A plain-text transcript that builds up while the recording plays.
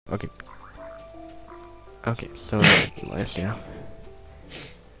Okay. Okay, so let's see now.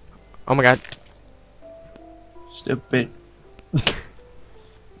 Oh my god. Stupid.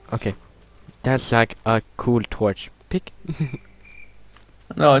 Okay. That's like a cool torch. Pick.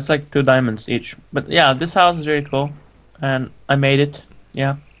 No, it's like 2 diamonds each. But yeah, this house is really cool. And I made it.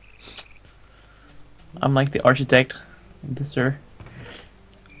 Yeah. I'm like the architect. This sir.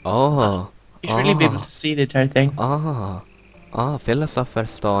 Oh. You should really be able Oh. to see the entire thing. Oh. Oh, Philosopher's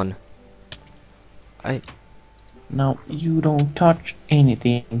Stone. No, you don't touch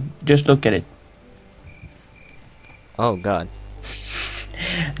anything. Just look at it. Oh god.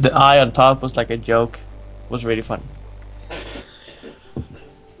 The eye on top was like a joke. It was really fun.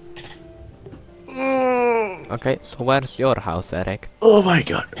 Okay, so where's your house, Eric? Oh my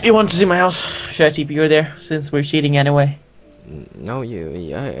god. You want to see my house? Should I TP you there? Since we're cheating anyway. No,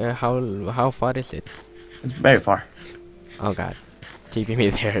 how far is it? It's very far. Oh god. TP me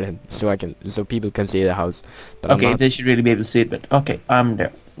there then, so people can see the house. But Okay, I'm not. they should really be able to see it, but okay, I'm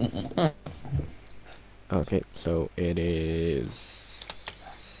there. Okay, so it is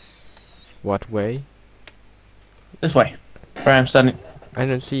what way? This way. Where I'm standing. I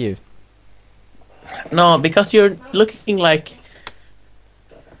don't see you. No, because you're looking like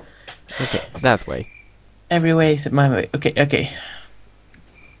Okay, that way. every way except my way. Okay, okay.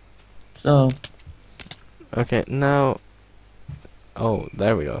 So, Okay, now. Oh,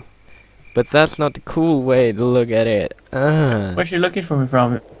 there we go. But that's not the cool way to look at it. where's you looking for me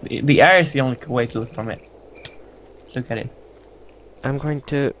from? The air is the only way to look from it. Look at it. I'm going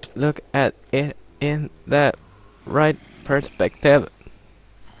to look at it in the right perspective.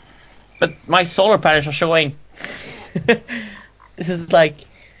 But my solar panels are showing. This is like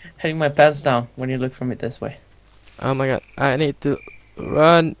having my pants down when you look from it this way. Oh my god, I need to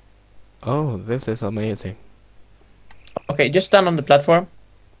run. Oh, this is amazing. Okay, just stand on the platform.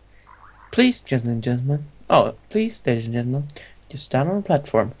 Please, gentlemen and gentlemen. Oh, please, ladies and gentlemen. Just stand on the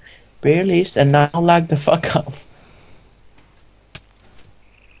platform. Be released and now lag the fuck off.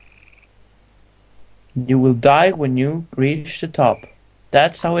 You will die when you reach the top.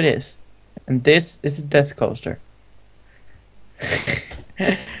 That's how it is. And this is a death coaster.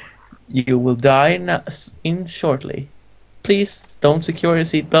 You will die in shortly. Please don't secure your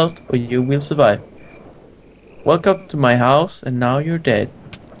seatbelt or you will survive. Welcome to my house and now you're dead.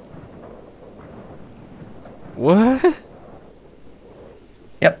 What?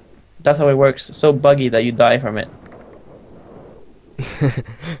 Yep, that's how it works. So buggy that you die from it.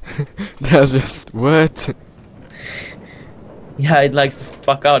 That's just what? Yeah, it likes to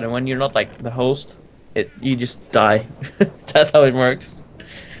fuck out, and when you're not like the host, you just die. That's how it works.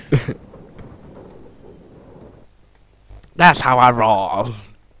 That's how I roll.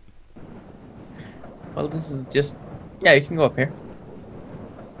 Well, this is just... Yeah, you can go up here.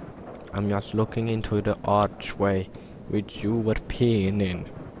 I'm just looking into the archway which you were peeing in.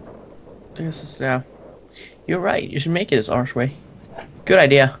 This is, yeah. You're right, you should make it as archway. Good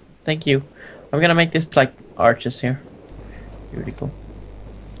idea. Thank you. I'm gonna make this like arches here. Really cool.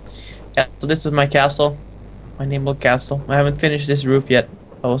 Yeah, so this is my castle. My nimble castle. I haven't finished this roof yet.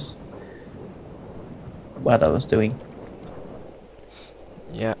 That was what I was doing.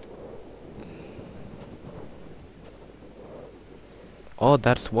 Yeah. Oh,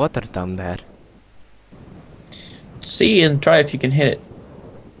 there's water down there. See and try if you can hit it.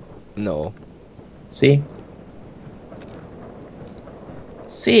 No. See?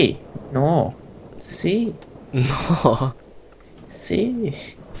 See? No. See? No. See?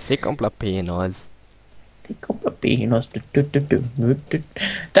 Si compra pinos. Ti compra pinos.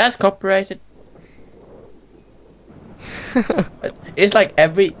 That's copyrighted. It's like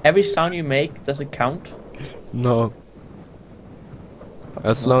every sound you make, does it count? No.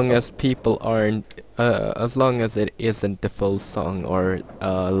 As long as people aren't, as long as it isn't the full song or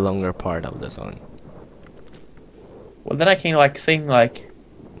a longer part of the song. Well, then I can like sing like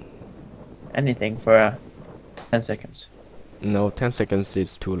anything for 10 seconds. No, 10 seconds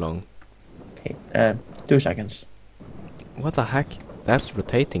is too long. Okay, 2 seconds. What the heck? That's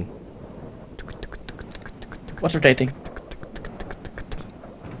rotating. What's rotating?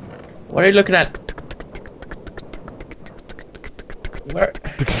 What are you looking at? Where?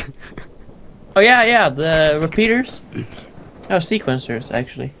 Oh yeah, the repeaters. Oh, sequencers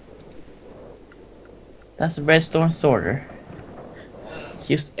actually. That's the redstone sorter.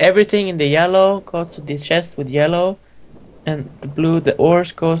 Use everything in the yellow goes to the chest with yellow, and the blue, the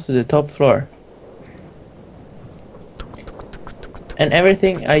ores goes to the top floor. And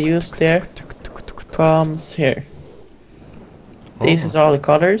everything I use there comes here. This is all the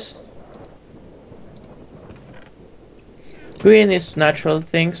colors. Green is natural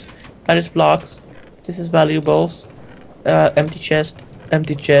things. That is blocks. This is valuables. Empty chest.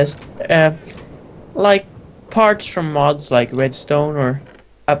 Empty chest. Like parts from mods like redstone or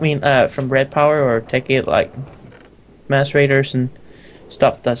from red power or tekkit like mass raiders and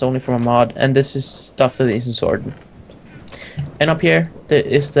stuff that's only from a mod, and this is stuff that isn't sorted. And up here there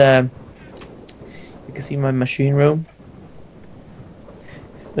is you can see my machine room,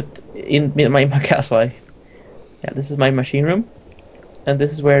 but in my castle, this is my machine room, and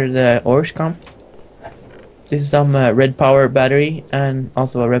this is where the ores come. This is some red power battery and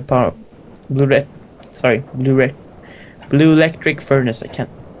also a red power blue electric furnace. I can't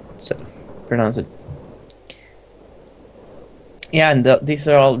pronounce it. Yeah, and these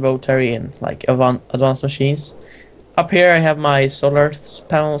are all rotary and like advanced machines. Up here I have my solar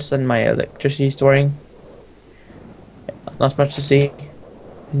panels and my electricity storing. Not much to see.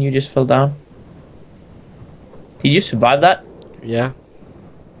 And you just fell down. Did you survive that? Yeah.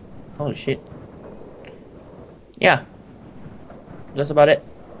 Holy shit. Yeah. That's about it.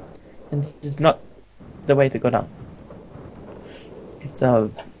 And this is not the way to go down. It's a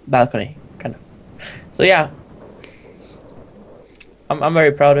balcony, kind of. So yeah. I'm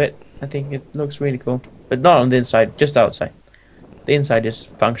very proud of it. I think it looks really cool. But not on the inside, just outside. The inside is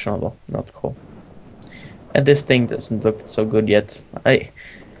functional, not cool. And this thing doesn't look so good yet. I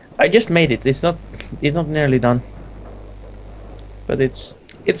just made it. It's not nearly done. But it's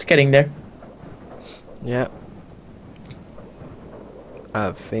getting there. Yeah.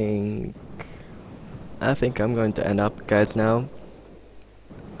 I think I'm going to end up, guys, now.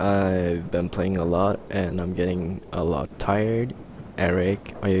 I've been playing a lot and I'm getting a lot tired.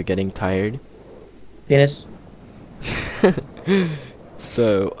 Eric, are you getting tired? Penis.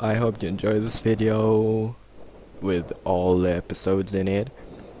 So, I hope you enjoy this video with all the episodes in it.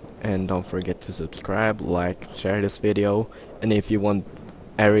 And don't forget to subscribe, like, share this video. And if you want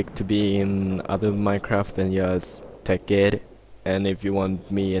Eric to be in other Minecraft, then just tekkit. And if you want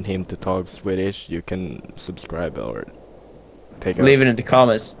me and him to talk Swedish, you can subscribe or leave it in the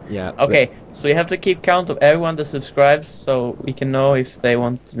comments. Yeah. Okay, so you have to keep count of everyone that subscribes so we can know if they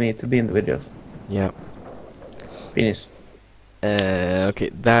want me to be in the videos. Yeah. Penis. Okay,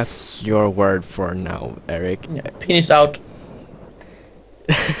 that's your word for now, Eric. Yeah, penis out.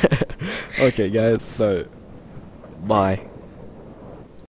 Okay, guys, so bye.